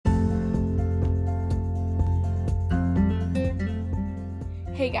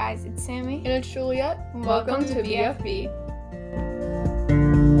Hey guys, it's Sammy. And it's Juliet. Welcome to BFB.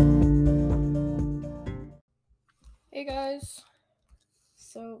 Hey guys.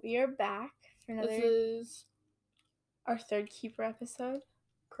 So we are back for This another is our third Keeper episode.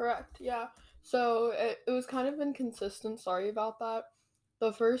 correct, yeah. So it was kind of inconsistent, sorry about that.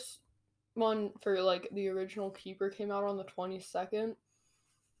 The first one for like the original Keeper came out on the 22nd.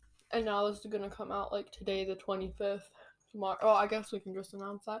 And now this is gonna come out like today, the 25th. Tomorrow. Oh, I guess we can just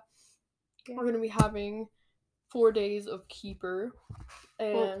announce that. Yeah. We're gonna be having 4 days of Keeper.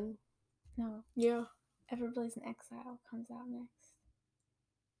 And No. yeah. Everblaze in Exile comes out next.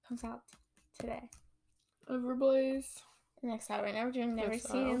 Comes out today. Everblaze. In Exile right now we're doing Never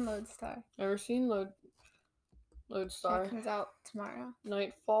Exile. Seen in Lodestar. Never seen Lodestar. That comes out tomorrow.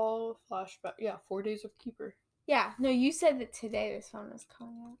 Nightfall, Flashback. Yeah, 4 days of Keeper. Yeah, no, you said that today this one was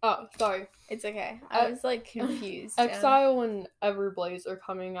coming out. Oh, sorry. It's okay. I was like confused. Exile and Everblaze are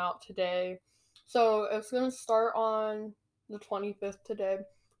coming out today. So it's gonna start on the 25th today.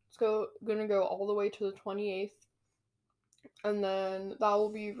 It's gonna go all the way to the 28th. And then that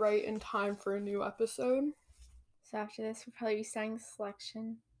will be right in time for a new episode. So after this we'll probably be starting the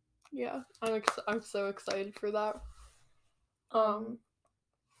selection. Yeah, I'm so excited for that.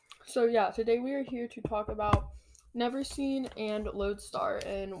 So yeah, today we are here to talk about Never Seen and Lodestar,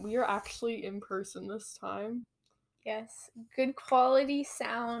 and we are actually in person this time. Yes, good quality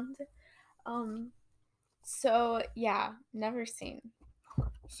sound. So yeah, Never Seen.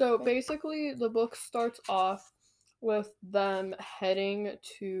 So basically the book starts off with them heading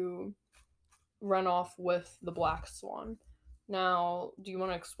to run off with the Black Swan. Now, do you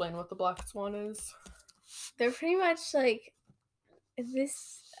want to explain what the Black Swan is? They're pretty much like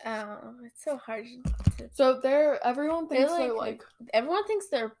this. It's so hard to. So everyone thinks they're like everyone thinks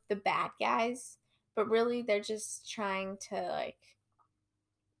they're the bad guys, but really they're just trying to like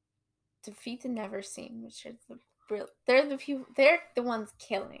defeat the Never Seen, which is they're the people. They're the ones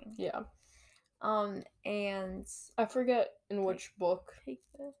killing. Yeah. And I forget in which book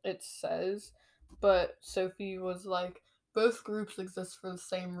it says, but Sophie was like, both groups exist for the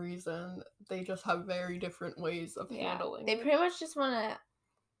same reason. They just have very different ways of handling They it. pretty much just want to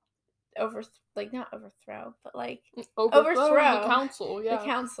not overthrow, but like overthrow the council. Yeah, the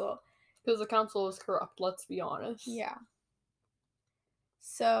council, because the council is corrupt. Let's be honest. Yeah.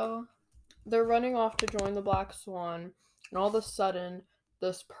 So they're running off to join the Black Swan, and all of a sudden,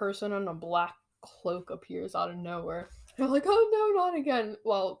 this person in a black cloak appears out of nowhere. They're like, "Oh no, not again!"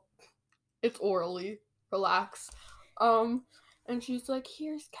 Well, it's Orly. Relax. And she's like,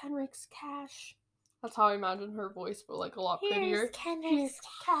 "Here's Kenric's cash." That's how I imagine her voice, but like a lot prettier. Here's Kenric's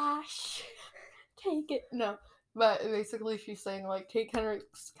cash. Take it. No, but basically she's saying like, "Take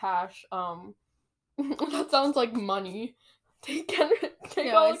Kenric's cash." That sounds like money. Take Kenric.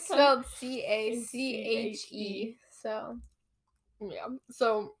 It's spelled CACHE. So yeah.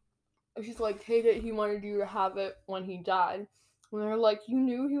 So she's like, "Take it. He wanted you to have it when he died." And they're like, "You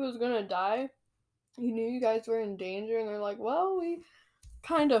knew he was gonna die? You knew you guys were in danger?" And they're like, "Well, we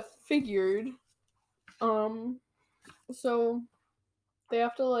kind of figured." So they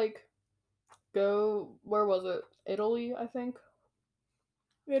have to like go, where was it? Italy, I think.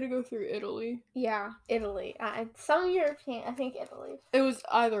 We had to go through Italy. Yeah, Italy. Some European, I think Italy. It was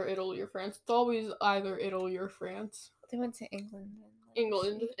either Italy or France. It's always either Italy or France. They went to England.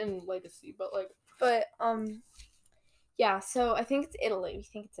 England in Legacy, but like. But yeah. So I think it's Italy. We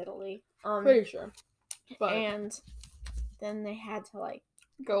think it's Italy. Pretty sure. But and then they had to like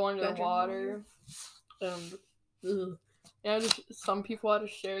go underwater, and yeah, just some people had to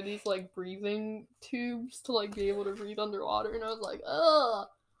share these like breathing tubes to like be able to breathe underwater, and I was like, ugh.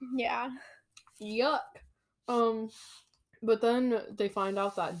 Yeah. Yuck. But then they find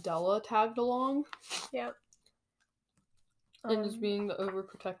out that Della tagged along. Yep. And is being the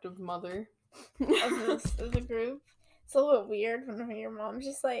overprotective mother of the group. It's a little weird whenever your mom's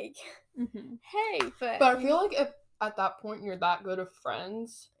just like, hey, but I feel like if at that point you're that good of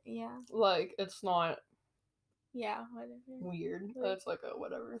friends, yeah, like it's not, yeah, whatever, weird. It's like a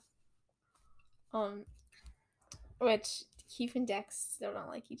whatever. Which Keith and Dex still don't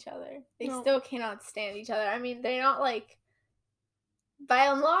like each other. They still cannot stand each other. I mean, they're not like by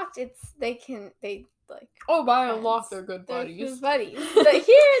Unlocked. They like. Oh, by Unlocked, they're good buddies. They're good buddies. But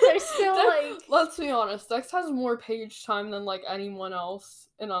here, they're still like. Let's be honest. Dex has more page time than like anyone else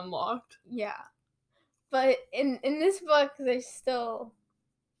in Unlocked. Yeah, but in this book, they're still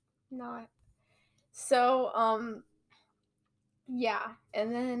not. So yeah,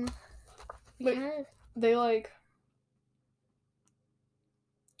 and then they like.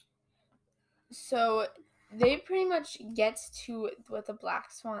 So they pretty much get to what the Black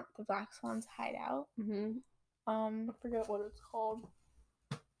Swan's hideout. I forget what it's called.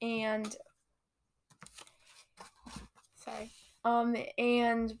 And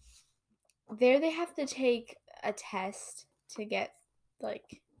and there they have to take a test to get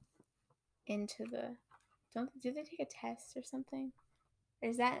like into the. Do they take a test or something? Or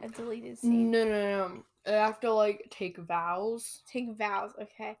is that a deleted scene? No. They have to like take vows. Take vows.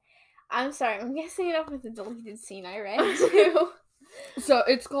 Okay. I'm sorry. I'm messing it up with the deleted scene I read too. So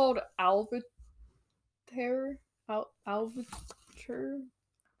it's called Alvature. Aluvator.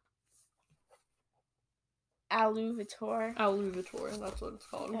 Aluvator. That's what it's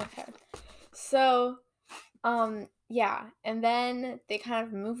called. Okay. So, yeah, and then they kind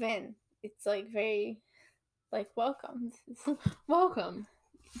of move in. It's like very, like, welcome. Welcome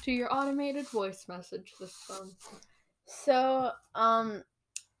to your automated voice message system. So,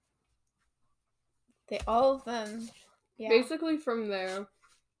 all of them, yeah. Basically from there,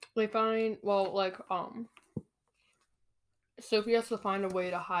 they find, Sophie has to find a way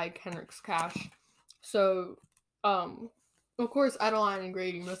to hide Kenric's cash. So, of course, Adeline and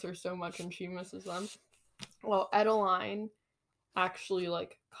Grady miss her so much and she misses them. Well, Adeline actually,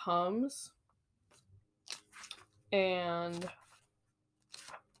 comes and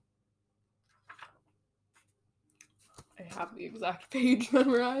I have the exact page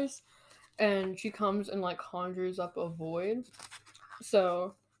memorized. And she comes and, conjures up a void.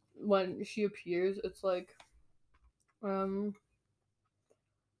 So, when she appears, it's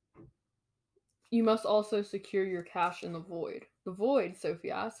you must also secure your cash in the void. The void,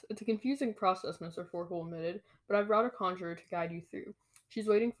 Sophie asks. It's a confusing process, Mr. Forkle admitted, but I've brought a conjurer to guide you through. She's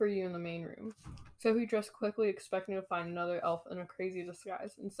waiting for you in the main room. Sophie dressed quickly, expecting to find another elf in a crazy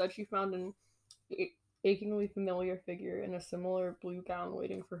disguise. Instead, she found an achingly familiar figure in a similar blue gown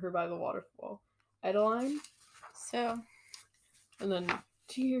waiting for her by the waterfall. Adeline? So. And then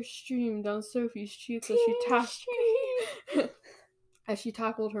tears streamed down Sophie's cheeks as she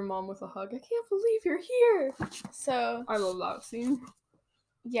tackled her mom with a hug. I can't believe you're here! So. I love that scene.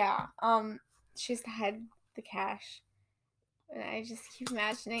 Yeah, she's had the cash. And I just keep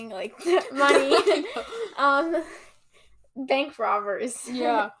imagining, money. Bank robbers.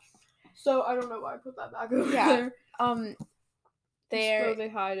 Yeah. So, I don't know why I put that back over there. They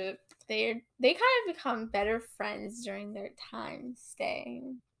hide it. They kind of become better friends during their time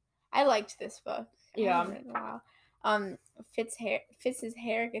staying. I liked this book. Yeah. I haven't read in a while. Fitz's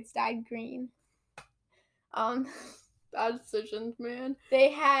hair gets dyed green. Bad decisions, man.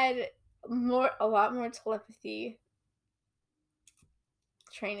 They had a lot more telepathy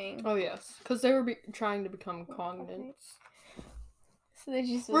training. Oh yes, because they were trying to become cognates. So they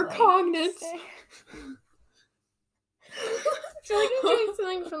just we're cognates. I feel like I'm doing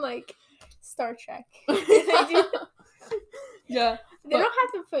something from Star Trek. Yeah. They don't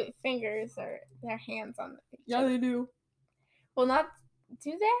have to put fingers or their hands on the picture. Yeah, they do. Well, do they have to?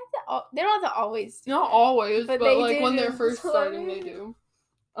 They don't have to always. Not always, but when they're first starting, they do.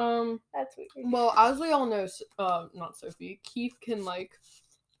 That's weird. Well, as we all know, not Sophie, Keith can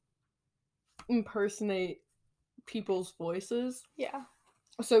impersonate people's voices. Yeah.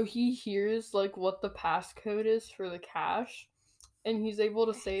 So he hears what the passcode is for the cash, and he's able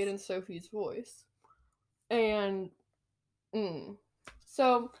to say it in Sophie's voice. And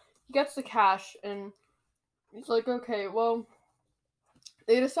so he gets the cash, and he's like, okay, well,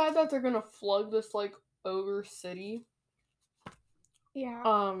 they decide that they're gonna flood this ogre city.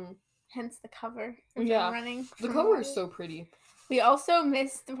 Yeah. Hence the cover. Yeah. Running. The cover is so pretty. We also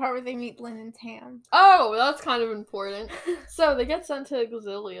missed the part where they meet Lynn and Tam. Oh, that's kind of important. So they get sent to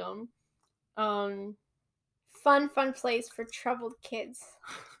Exilium. Fun place for troubled kids.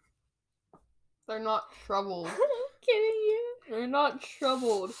 They're not troubled. I'm kidding you. They're not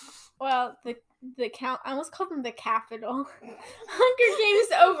troubled. Well, the count. I almost called them the Capitol. Hunger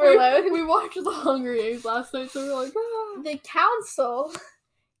Games overload. We watched the Hunger Games last night, so we're like, ah. The council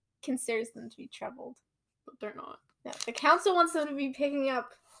considers them to be troubled, but they're not. No, the council wants them to be picking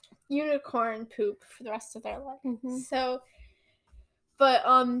up unicorn poop for the rest of their life. Mm-hmm. So, but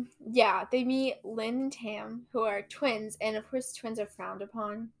yeah, they meet Lynn and Tam, who are twins, and of course, twins are frowned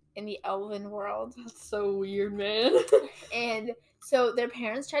upon in the elven world. That's so weird, man. And so their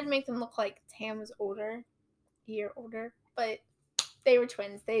parents tried to make them look like Tam was a year older, but they were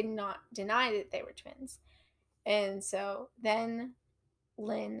twins. They did not deny that they were twins. And so then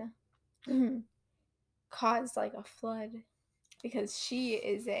Lynn caused a flood because she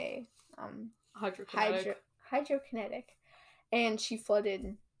is a hydrokinetic, and she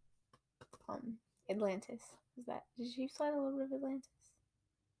flooded Atlantis. Did she flood a little bit of Atlantis?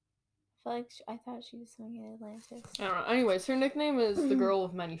 feel like I thought she was swimming in Atlantis. I don't know. Anyways, her nickname is the Girl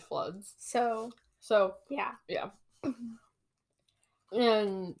of Many Floods. So Yeah. yeah.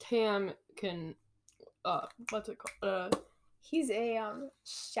 And Tam can, what's it called? He's a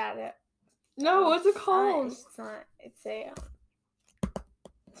shadow. No, what's it called? It's not. It's a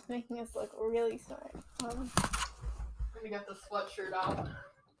it's making us look really smart. Let me get the sweatshirt out.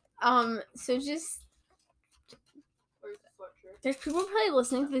 So just Where's the sweatshirt? there's people probably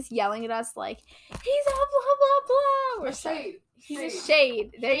listening to this yelling at us like, he's a blah blah blah. We're Shade. He's a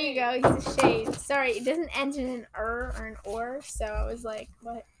shade. There you go. He's a shade. Sorry, it doesn't end in an or an or, so I was like,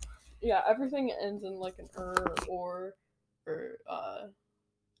 what? Yeah, everything ends in like an or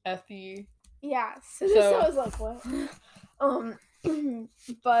Effie. Yeah. So I was like, what?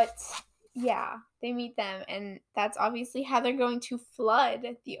 But yeah, they meet them, and that's obviously how they're going to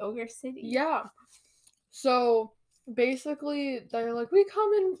flood the Ogre City. Yeah. So basically, they're like, we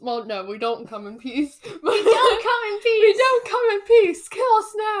come in. Well, no, we don't come in peace. We don't come in peace. We don't come in peace. Kill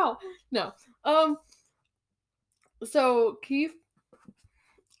us now. No. So Keith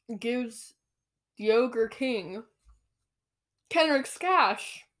gives the Ogre King Kenric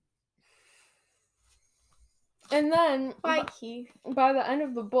Scash. And then Bye, Keith. By the end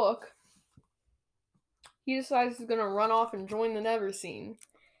of the book, he decides he's gonna run off and join the Neverseen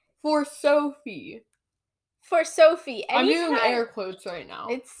for Sophie. For Sophie. I'm doing air quotes right now.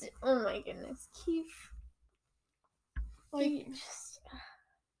 It's oh my goodness, Keith. Like just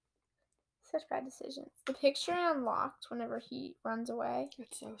such bad decisions. The picture unlocked whenever he runs away.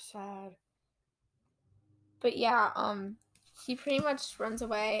 It's so sad. But yeah, he pretty much runs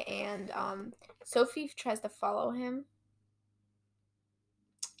away, and Sophie tries to follow him.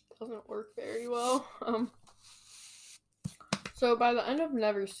 Doesn't work very well. So by the end of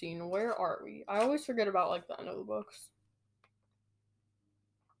Neverseen, where are we? I always forget about like the end of the books.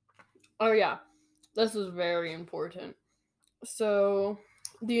 Oh yeah, this is very important. So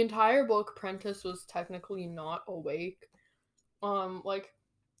the entire book, Prentice was technically not awake. Like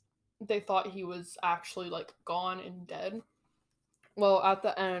they thought he was actually like gone and dead. Well, at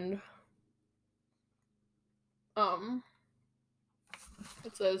the end,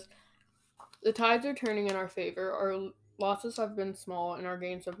 it says, the tides are turning in our favor. Our losses have been small and our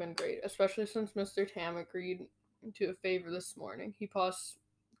gains have been great, especially since Mr. Tam agreed to a favor this morning. He paused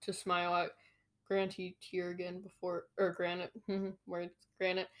to smile at Granite Tiergan before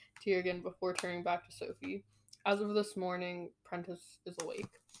turning back to Sophie. As of this morning, Prentice is awake.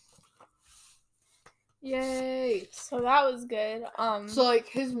 Yay! So that was good. So like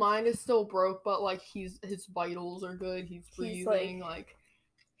his mind is still broke, but like his vitals are good. He's breathing. Like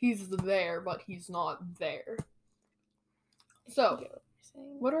he's there, but he's not there. So,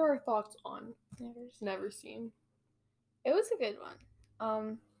 what are our thoughts on Neverseen? It was a good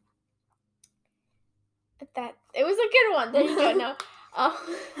one. It was a good one. There you go. No.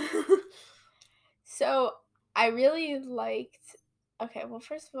 So I really liked. Okay, well,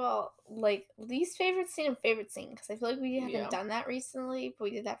 first of all, like least favorite scene and favorite scene, because I feel like we haven't done that recently, but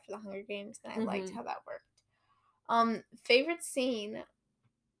we did that for the Hunger Games, and I liked how that worked. Favorite scene.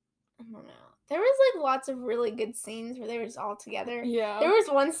 I don't know. There was like lots of really good scenes where they were just all together. Yeah. There was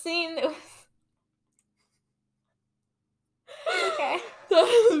one scene that was. Okay.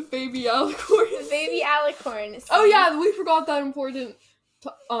 The baby alicorn. The baby alicorn. Scene. Oh yeah, we forgot that important.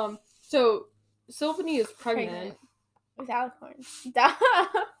 So Sylphanie is pregnant. With alicorns.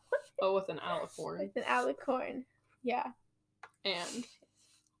 Oh, with an alicorn. With an alicorn. Yeah. And.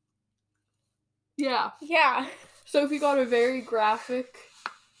 Yeah. Yeah. Sophie got a very graphic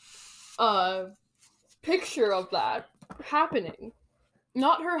picture of that happening.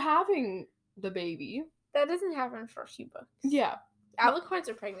 Not her having the baby. That doesn't happen for a few books. Yeah. Alicorns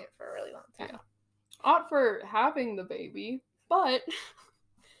are pregnant for a really long time. Yeah. Not for having the baby, but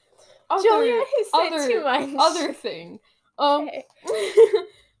Julia said too much. Other thing. Okay.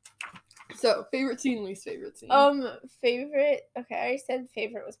 So, favorite scene, least favorite scene. Favorite. Okay, I already said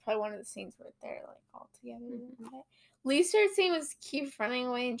favorite was probably one of the scenes where they're like all together. Mm-hmm. Least favorite scene was Keith running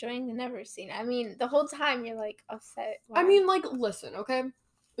away and joining the Neverseen. I mean, the whole time you're like upset. Wow. I mean, like, listen, okay?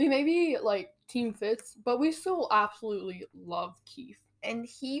 We may be like Team Fitz, but we still absolutely love Keith. And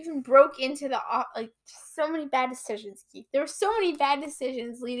he even broke into the like so many bad decisions, Keith. There were so many bad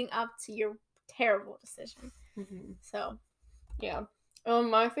decisions leading up to your terrible decision. Mm-hmm. So, yeah.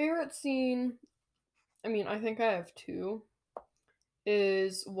 My favorite scene, I mean, I think I have two,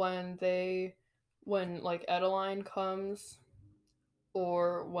 is when like Edeline comes,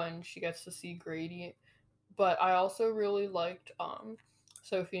 or when she gets to see Grady. But I also really liked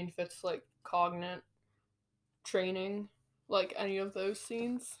Sophie and Fitz like cognate training, like any of those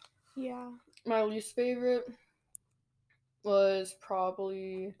scenes. Yeah. My least favorite was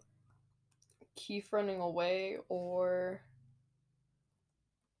probably Keith running away or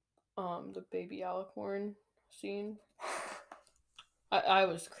the baby alicorn scene. I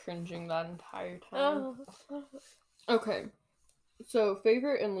was cringing that entire time. Oh. Okay. So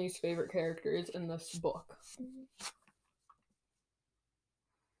favorite and least favorite characters in this book.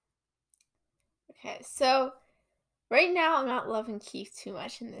 Okay, so right now I'm not loving Keith too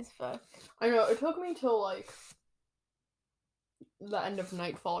much in this book. I know, it took me till like the end of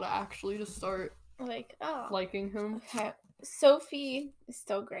Nightfall to actually just start Like, oh. liking him. Okay. Sophie is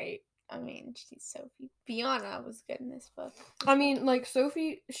still great. I mean, she's Sophie. Fiona was good in this book. I mean, like,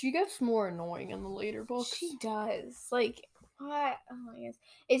 Sophie, she gets more annoying in the later books. She does. Like, what? Oh my goodness.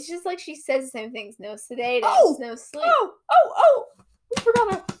 It's just like she says the same things. No sedative, no sleep. Oh! We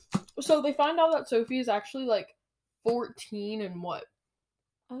forgot to... So they find out that Sophie is actually, like, 14 and what?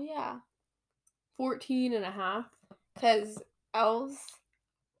 Oh, yeah. 14 and a half? Because elves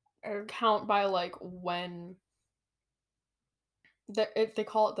Or count by, like, when... They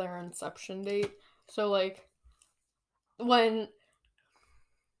call it their inception date. So, like, when...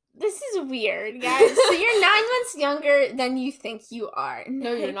 This is weird, guys. So you're 9 months younger than you think you are.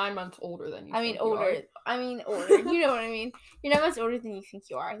 No, you're 9 months older than you think you are. I mean, older. You know what I mean. You're 9 months older than you think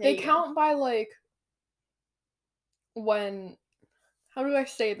you are. They count by, like, when... How do I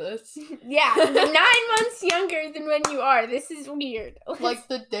say this? Yeah, 9 months younger than when you are. This is weird. Like,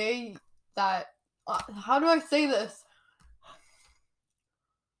 the day that... how do I say this?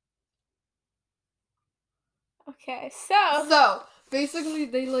 Okay, so... So, basically,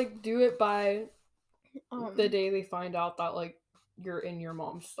 they, like, do it by the day they find out that, like, you're in your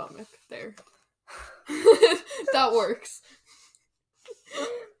mom's stomach there. That works.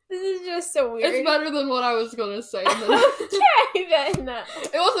 This is just so weird. It's better than what I was gonna say. Okay, then.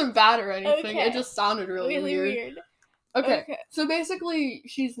 It wasn't bad or anything. Okay. It just sounded really weird. Okay, so basically,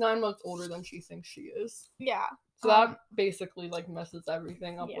 she's 9 months older than she thinks she is. Yeah. So that basically, like, messes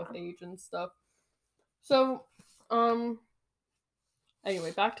everything up with age and stuff. So,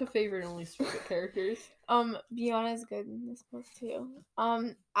 anyway, back to favorite and least favorite characters. Fiona's good in this book, too.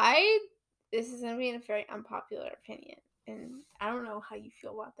 This is gonna be a very unpopular opinion, and I don't know how you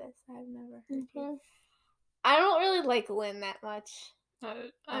feel about this. I've never heard you. I don't really like Lynn that much.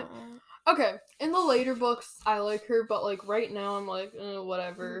 Okay, in the later books, I like her, but, like, right now, I'm like,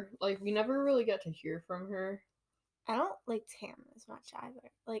 whatever. Like, we never really get to hear from her. I don't like Tam as much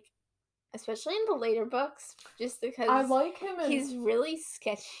either. Like, especially in the later books, just because I like him and he's really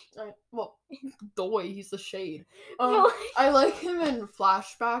sketchy. He's the shade. I like him in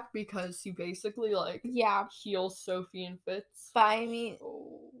Flashback because he basically, like, heals Sophie and Fitz. But I mean,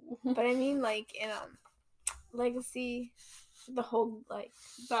 like, in Legacy, the whole, like,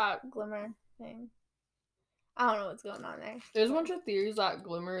 that Glimmer thing. I don't know what's going on there. There's a bunch of theories that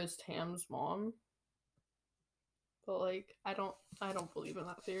Glimmer is Tam's mom. But, like, I don't believe in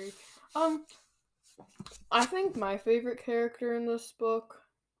that theory. I think my favorite character in this book...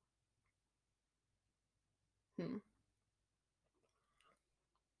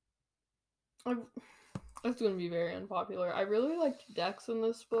 It's gonna be very unpopular. I really liked Dex in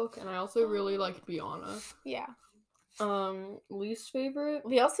this book, and I also really liked Biana. Yeah. Least favorite?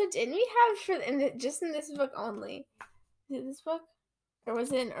 We also didn't we have just in this book only. Is it this book? Or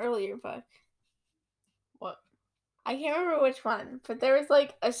was it an earlier book? What? I can't remember which one, but there was,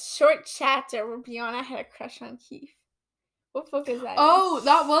 like, a short chapter where Biana had a crush on Keith. What book is that? Oh,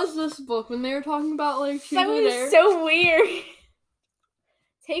 that was this book when they were talking about, like, that was so weird.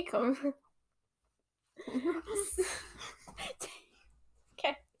 Take him.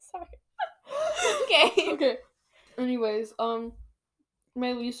 Okay, sorry. Okay. Anyways, my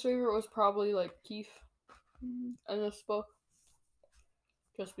least favorite was probably, like, Keith in this book.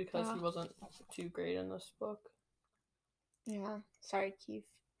 Just because he wasn't too great in this book. Yeah. Sorry, Keith.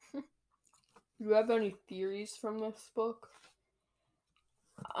 Do you have any theories from this book?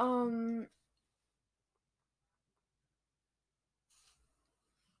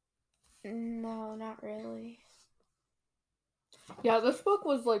 No, not really. Yeah, this book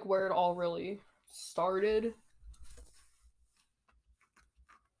was, like, where it all really started.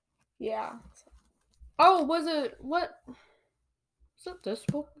 Yeah. Oh, was it this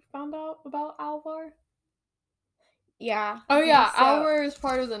book we found out about Alvar? Yeah. Oh, yeah, Alvar is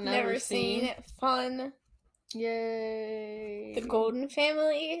part of the Never Seen. Fun. Yay. The Golden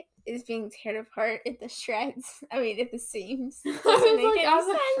family is being torn apart at the shreds. I mean, at the seams. At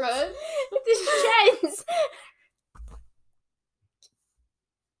the shreds? At the shreds.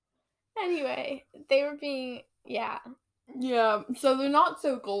 Anyway, they were being, Yeah, so they're not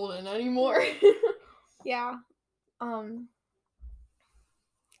so golden anymore. Yeah. And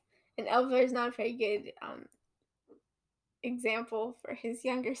Elva is not a very good example for his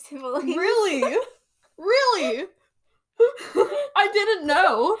younger siblings. Really? Really? I didn't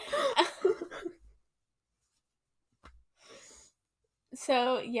know.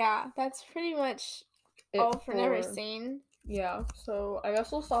 So yeah, that's pretty much all for Never Seen. Yeah, so I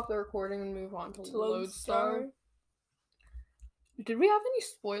guess we'll stop the recording and move on to Lodestar. Did we have any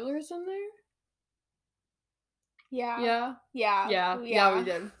spoilers in there? Yeah. Yeah, we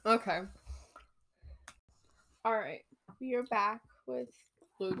did. Okay. Alright. We are back with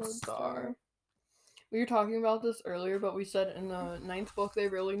Lodestar. We were talking about this earlier, but we said in the 9th book they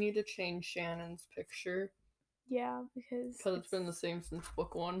really need to change Shannon's picture. Yeah, because it's been the same since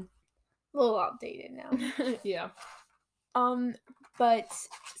book 1. A little outdated now. Yeah. But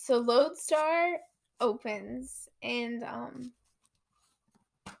so Lodestar opens and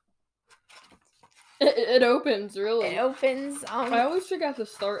it opens, really. It opens. I always forget the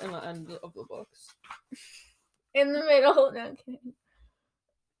start and the end of the books. In the middle. No, I'm kidding.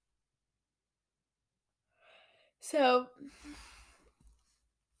 So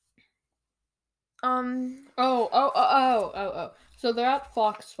So they're at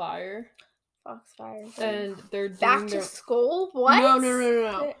Foxfire. And they're doing back to school? What?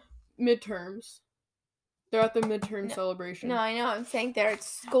 No. Midterms. They're at the midterm celebration. No, I know. I'm saying they're at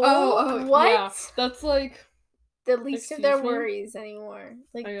school. What? Yeah. That's like the least of their worries anymore.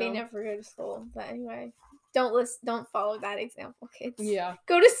 Like they never go to school. But anyway, don't follow that example, kids. Yeah.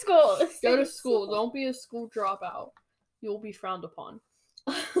 Go to school. Go to school. Don't be a school dropout. You'll be frowned upon.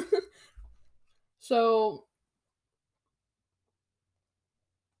 So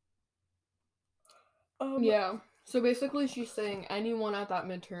yeah. So basically she's saying anyone at that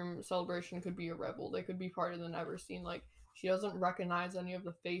midterm celebration could be a rebel. They could be part of the Never Seen. Like, she doesn't recognize any of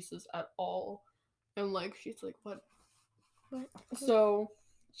the faces at all. And like she's like, what? So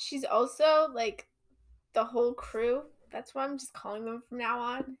she's also like the whole crew. That's what I'm just calling them from now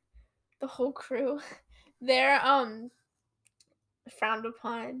on. The whole crew. They're frowned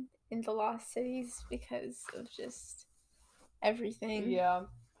upon in the Lost Cities because of just everything. Yeah.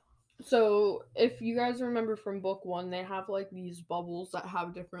 So, if you guys remember from book 1, they have like these bubbles that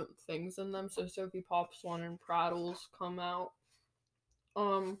have different things in them. So Sophie pops one and Prattles come out.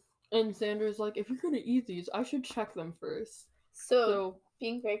 And Sandra's like, if you're gonna eat these, I should check them first. So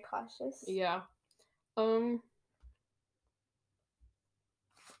being very cautious. Yeah. I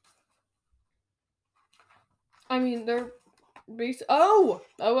mean, they're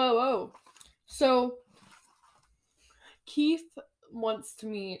So Keith wants to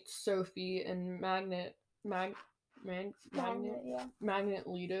meet Sophie in Magnet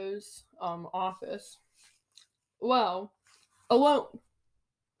Leto's office. Well, alone.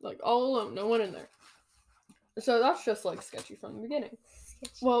 Like, all alone, no one in there. So that's just like sketchy from the beginning.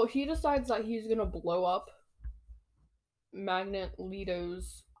 Well, he decides that he's gonna blow up Magnet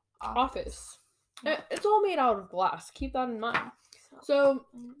Leto's office. It's all made out of glass. Keep that in mind. So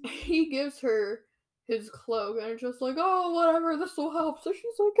he gives her his cloak, and it's just like, oh, whatever, this will help. So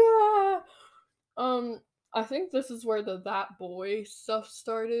she's like, ah. I think this is where the that boy stuff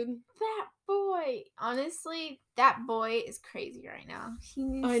started. That boy. Honestly, that boy is crazy right now. He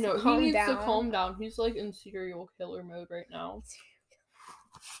needs to calm down. He's like in serial killer mode right now.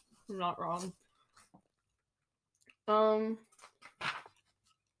 I'm not wrong.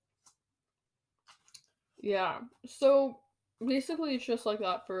 Yeah. So basically it's just like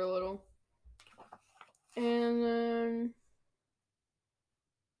that for a little. And then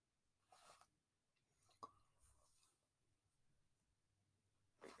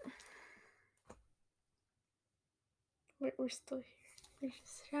we're still here.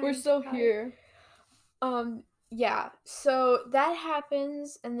 We're still here. Yeah. So that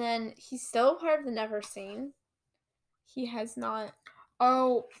happens, and then he's still part of the Never Seen. He has not.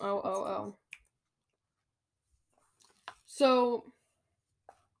 Oh. So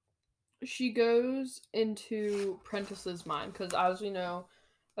she goes into Prentice's mind, because as we know,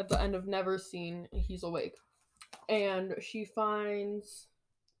 at the end of Never Seen, he's awake. And she finds,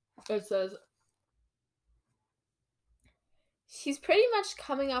 it says, she's pretty much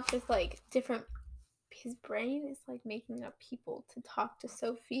coming up with like different, his brain is like making up people to talk to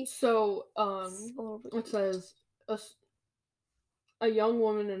Sophie. So it says a young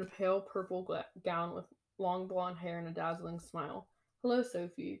woman in a pale purple gown with long blonde hair and a dazzling smile. Hello,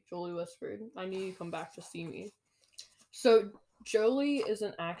 Sophie, Jolie whispered. I knew you'd come back to see me. So Jolie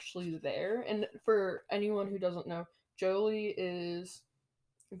isn't actually there, and for anyone who doesn't know, Jolie is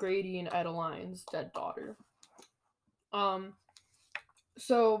Grady and Adeline's dead daughter.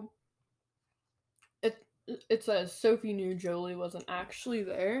 So it says Sophie knew Jolie wasn't actually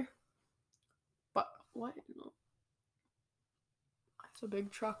there. But what? No. That's a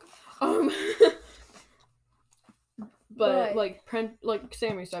big truck. But What? like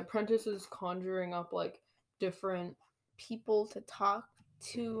Sammy said, Prentice is conjuring up like different People to talk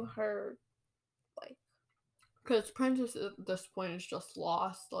to her, like, because Prentice at this point is just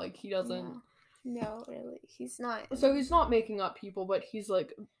lost. Like he doesn't. No, really, he's not. So he's not making up people, but he's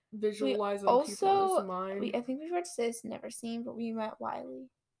like visualizing people in his mind. I think we've heard this never seen, but we met Wiley.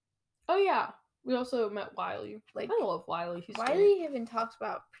 Oh yeah, we also met Wiley. Like, I love Wiley. He's Wiley great. had been talked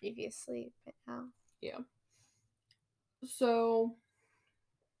about previously, but now. Yeah. So.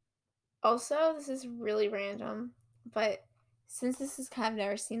 Also, this is really random, but since this is kind of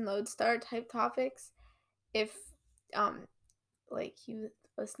never seen Lodestar type topics, if like you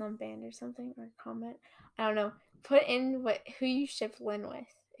listen on band or something or comment, I don't know, put in who you ship Lynn with.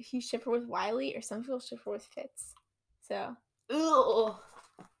 If you ship her with Wiley, or some people ship her with Fitz. So. Ugh.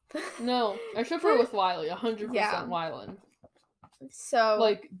 No, I ship her with Wiley, 100% Yeah. Wylan. So.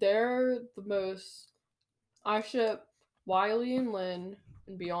 Like, they're the most. I ship Wiley and Lynn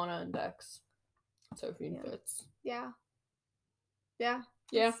and Bianna and Dex. Sophie and Fitz. Yeah. Yeah.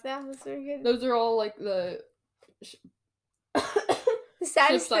 Yeah. That's very good. Those are all like the. The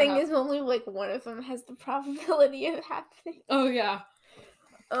saddest thing is only like one of them has the probability of happening. Oh yeah.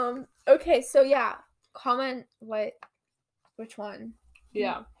 Okay, so yeah, comment which one.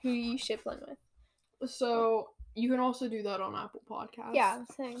 Yeah. Who you ship Lynn with. So you can also do that on Apple Podcasts. Yeah, I'm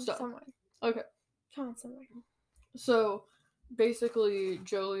saying somewhere. Okay. Comment somewhere. So basically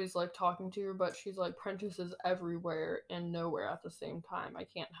Jolie's like talking to her, but she's like, Prentice is everywhere and nowhere at the same time. I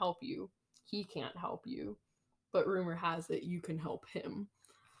can't help you. He can't help you. But rumor has it you can help him.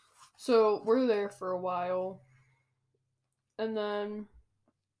 So we're there for a while. And then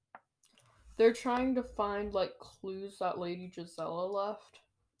they're trying to find like clues that Lady Gisela left.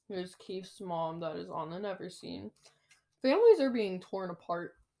 There's Keith's mom that is on the Never Seen. Families are being torn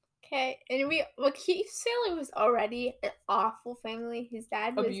apart. Okay, and Keith's family was already an awful family. His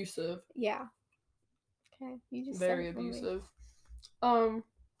dad was abusive. Yeah. Okay, you just very abusive.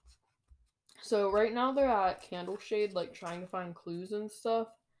 So right now they're at Candleshade, like trying to find clues and stuff.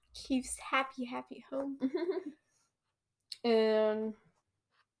 Keith's happy home. And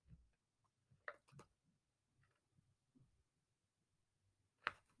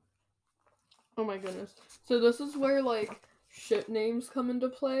oh my goodness. So this is where like ship names come into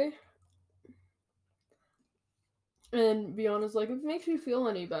play. And Bianna's like, if it makes you feel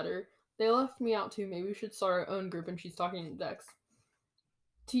any better, they left me out too. Maybe we should start our own group. And she's talking to Dex.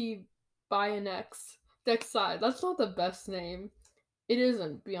 T-By-N-X. Dex side. That's not the best name. It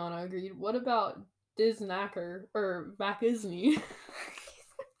isn't, Bianna agreed. What about Diznacker or Machisney?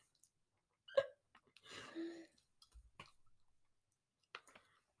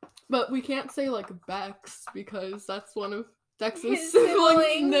 But we can't say like Bex because that's one of Dex's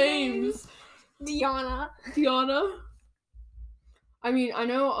siblings' names. Deanna. I mean, I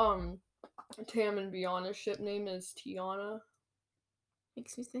know Tam and Bianna's ship name is Tiana.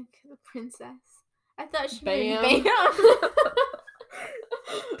 Makes me think of the princess. I thought she Bam. Bam.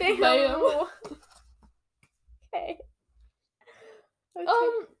 Bam. Okay.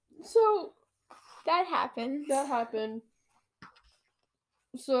 So that happened.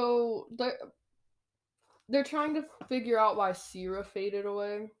 So they're trying to figure out why Sierra faded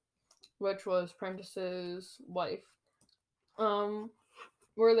away, which was Prentice's wife.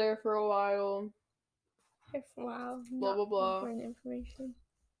 We're there for a while. Blah blah blah. Important information.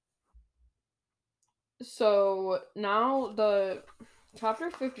 So now the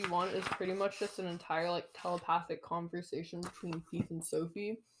chapter 51 is pretty much just an entire like telepathic conversation between Keith and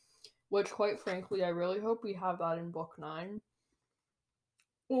Sophie, which quite frankly I really hope we have that in book 9.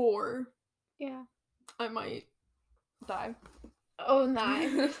 Or I might die. Oh,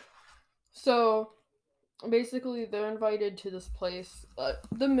 9. So basically they're invited to this place.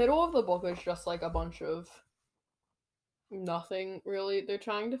 The middle of the book is just like a bunch of nothing really. They're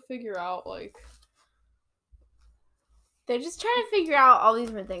trying to figure out like they're just trying to figure out all these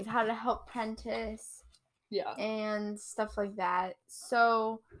different things, how to help Prentice. Yeah. And stuff like that.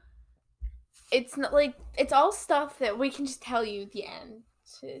 So it's not like it's all stuff that we can just tell you at the end.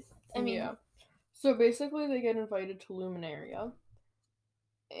 Yeah. So basically they get invited to Luminaria.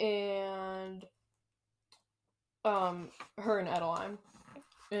 And her and Adeline.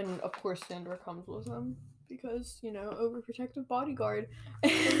 And of course Sandra comes with them. Because, overprotective bodyguard.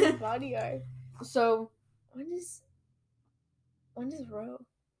 Bodyguard. So when does Ro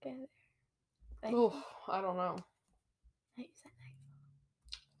get there? Oh, I don't know. I use that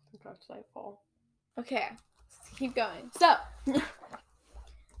I think that's Nightfall. Okay, let's keep going. So,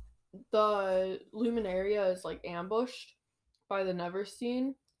 the Luminaria is like ambushed by the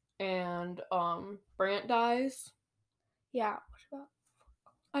Neverseen, and Brant dies. Yeah, what about?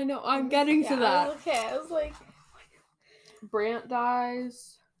 I know, I'm getting to that. Okay, I was like, Brant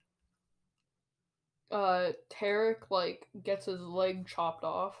dies. Tarek like gets his leg chopped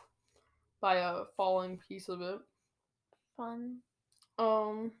off by a falling piece of it. fun.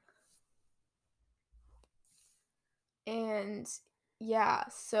 And yeah,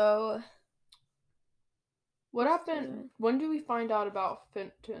 so What happened? When do we find out about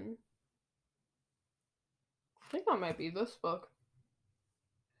Finton? I think that might be this book.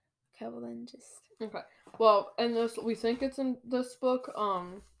 okay, well then just Okay. Well, and this we think it's in this book.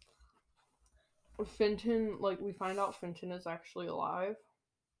 Finton, like we find out Finton is actually alive.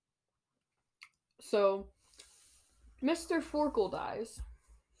 So, Mr. Forkle dies.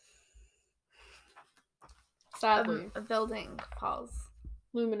 Sadly, a building falls.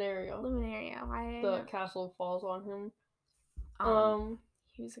 Luminaria. Why? The castle falls on him.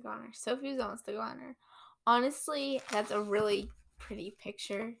 He was a goner. Sophie was almost a goner. Honestly, that's a really pretty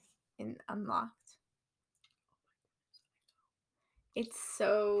picture in Unlocked. It's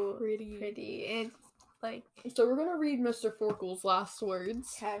so pretty. It's like. So we're gonna read Mr. Forkle's last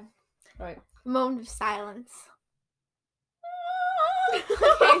words. Okay. Right. Moment of silence.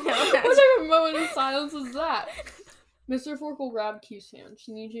 What type of moment of silence is that? Mr. Forkle grabbed Keith's hand.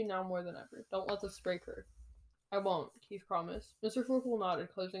 She needs you now more than ever. Don't let this break her. I won't, Keith promised. Mr. Forkle nodded,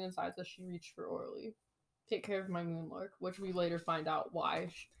 closing his eyes as she reached for Orly. Take care of my moonlark, which we later find out why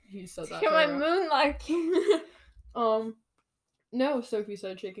he said that. Take care of my moonlark. No, Sophie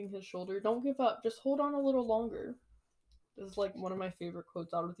said, shaking his shoulder. Don't give up. Just hold on a little longer. This is like one of my favorite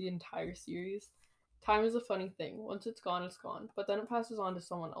quotes out of the entire series. Time is a funny thing. Once it's gone, but then it passes on to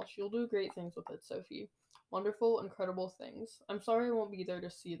someone else. You'll do great things with it, Sophie. Wonderful, incredible things. I'm sorry I won't be there to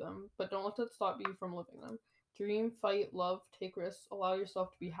see them, but don't let that stop you from living them. Dream, fight, love, take risks, allow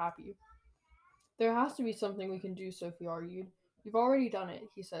yourself to be happy. There has to be something we can do, Sophie argued. You've already done it,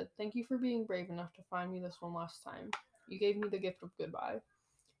 he said. Thank you for being brave enough to find me this one last time. You gave me the gift of goodbye.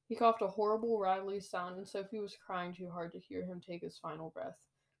 He coughed a horrible, rattly sound, and Sophie was crying too hard to hear him take his final breath.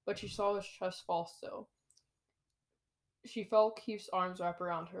 But she saw his chest fall still. She felt Keith's arms wrap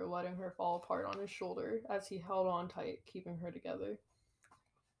around her, letting her fall apart on his shoulder as he held on tight, keeping her together.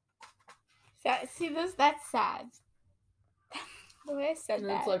 That's sad. The way I said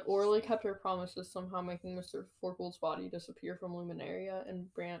and it's like Orly kept her promises, somehow making Mr. Forkle's body disappear from Luminaria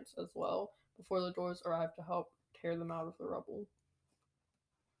and Brant's as well, before the doors arrived to help tear them out of the rubble.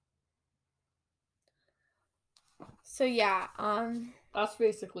 So yeah, that's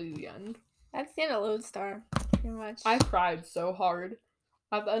basically the end. That's the end of Lodestar, pretty much. I cried so hard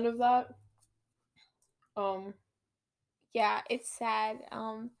at the end of that. Yeah, it's sad.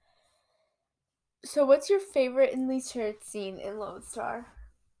 So what's your favorite and least favorite scene in Lodestar?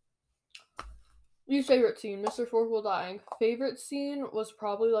 Least favorite scene, Mr. Forkle dying. Favorite scene was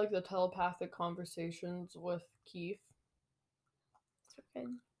probably like the telepathic conversations with Keith. So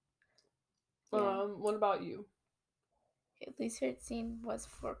good. Yeah. What about you? Least favorite scene was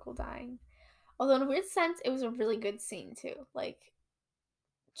Forkle dying. Although in a weird sense, it was a really good scene too. Like,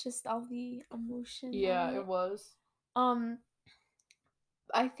 just all the emotion. Yeah, it was.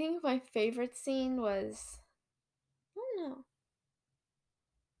 I think my favorite scene was,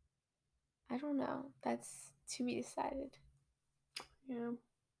 I don't know. That's to be decided. Yeah.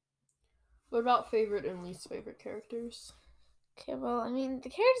 What about favorite and least favorite characters? Okay, well, I mean, the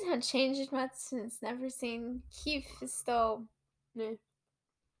characters haven't changed much since Neverseen. Keith is still... Yeah.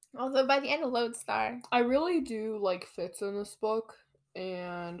 Although by the end of Lodestar... I really do like Fitz in this book,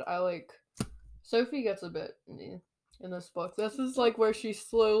 and I like... Sophie gets a bit in this book. This is like where she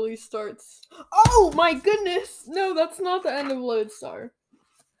slowly starts... Oh my goodness! No, that's not the end of Lodestar.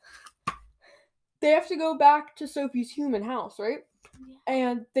 They have to go back to Sophie's human house, right? Yeah.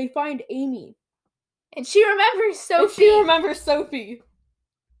 And they find Amy. And she remembers Sophie. She remembers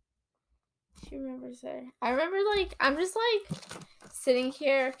her. I remember, like, I'm just, like, sitting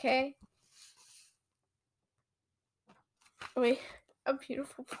here, okay? Wait, a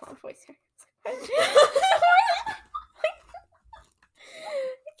beautiful voice here.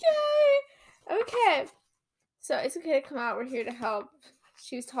 Okay. So, it's okay to come out. We're here to help.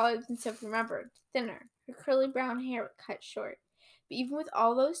 She was taller than Sophie remembered. Thinner. Her curly brown hair cut short. But even with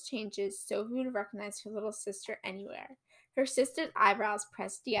all those changes, Sophie would have recognized her little sister anywhere. Her sister's eyebrows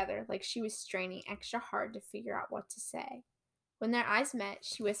pressed together like she was straining extra hard to figure out what to say. When their eyes met,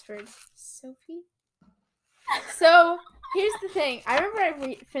 she whispered, Sophie? So, Here's the thing. I remember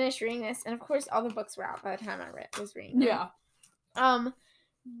I finished reading this, and of course, all the books were out by the time I was reading them. Yeah.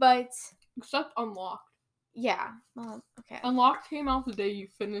 But Except Unlocked. yeah. Well, okay. Unlocked came out the day you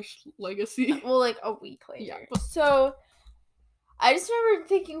finished Legacy. Well, like a week later. Yeah. So I just remember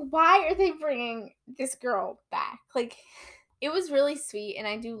thinking, why are they bringing this girl back? Like, it was really sweet, and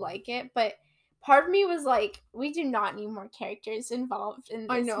I do like it, but part of me was like, we do not need more characters involved in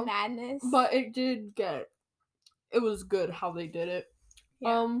this madness. But it was good how they did it.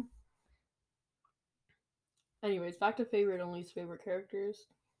 Yeah. Anyways, back to favorite and least favorite characters.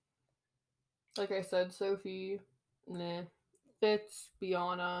 Like I said, Sophie, Fitz,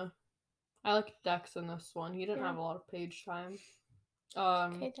 Biana. I like Dex in this one. He didn't have a lot of page time.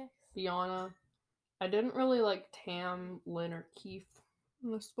 Okay, Dex. Biana. I didn't really like Tam, Lynn, or Keith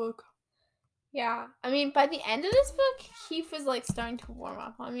in this book. Yeah. I mean, by the end of this book, Keith was, like, starting to warm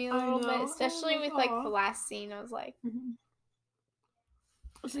up on me a little bit. Especially with, like, the last scene. I was like...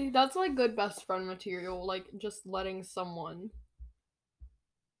 See, that's, like, good best friend material. Like, just letting someone...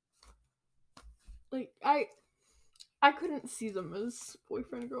 Like, I couldn't see them as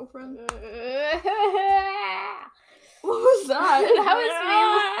boyfriend, girlfriend. What was that?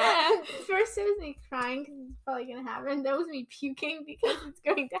 That was me. First it was me crying because it's probably going to happen. That was me puking because it's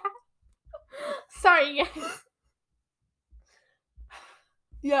going to happen. Sorry, guys.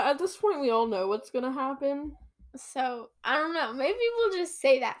 Yeah, at this point we all know what's going to happen. So, I don't know. Maybe we'll just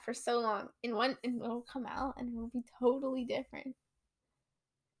say that for so long. And it'll come out and it'll be totally different.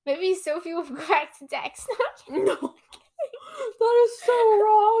 Maybe Sophie will go back to Dex. No. That is so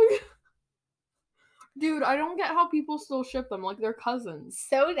wrong. Dude, I don't get how people still ship them like they're cousins.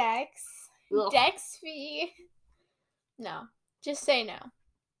 So Dex. Ugh. Dexfy. No. Just say no.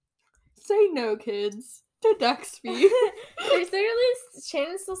 Say no, kids. To Dexfy. There's literally,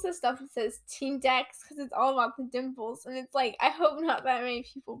 Shannon still says stuff that says Team Dex because it's all about the dimples. And it's like, I hope not that many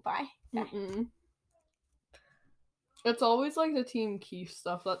people buy that. It's always like the Team Keith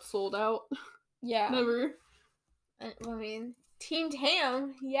stuff that's sold out. Yeah. Never. I mean, Team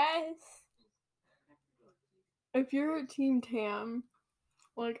Tam, yes. If you're a Team Tam,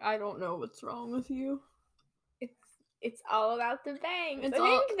 like, I don't know what's wrong with you. It's all about the bangs. It's I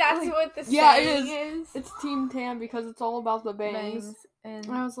think that's like, what the saying is. It's Team Tam because it's all about the bangs. And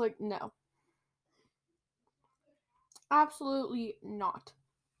I was like, no. Absolutely not.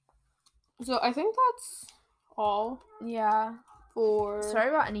 So I think that's all. Yeah. Sorry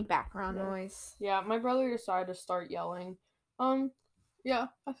about any background noise. Yeah, my brother decided to start yelling. Yeah,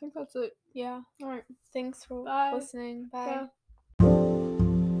 I think that's it. Yeah. Alright. Thanks for listening. Bye. Yeah.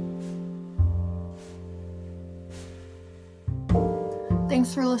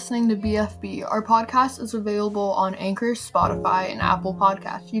 Thanks for listening to BFB. Our podcast is available on Anchor, Spotify, and Apple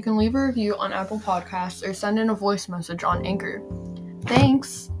Podcasts. You can leave a review on Apple Podcasts or send in a voice message on Anchor.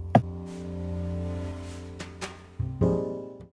 Thanks!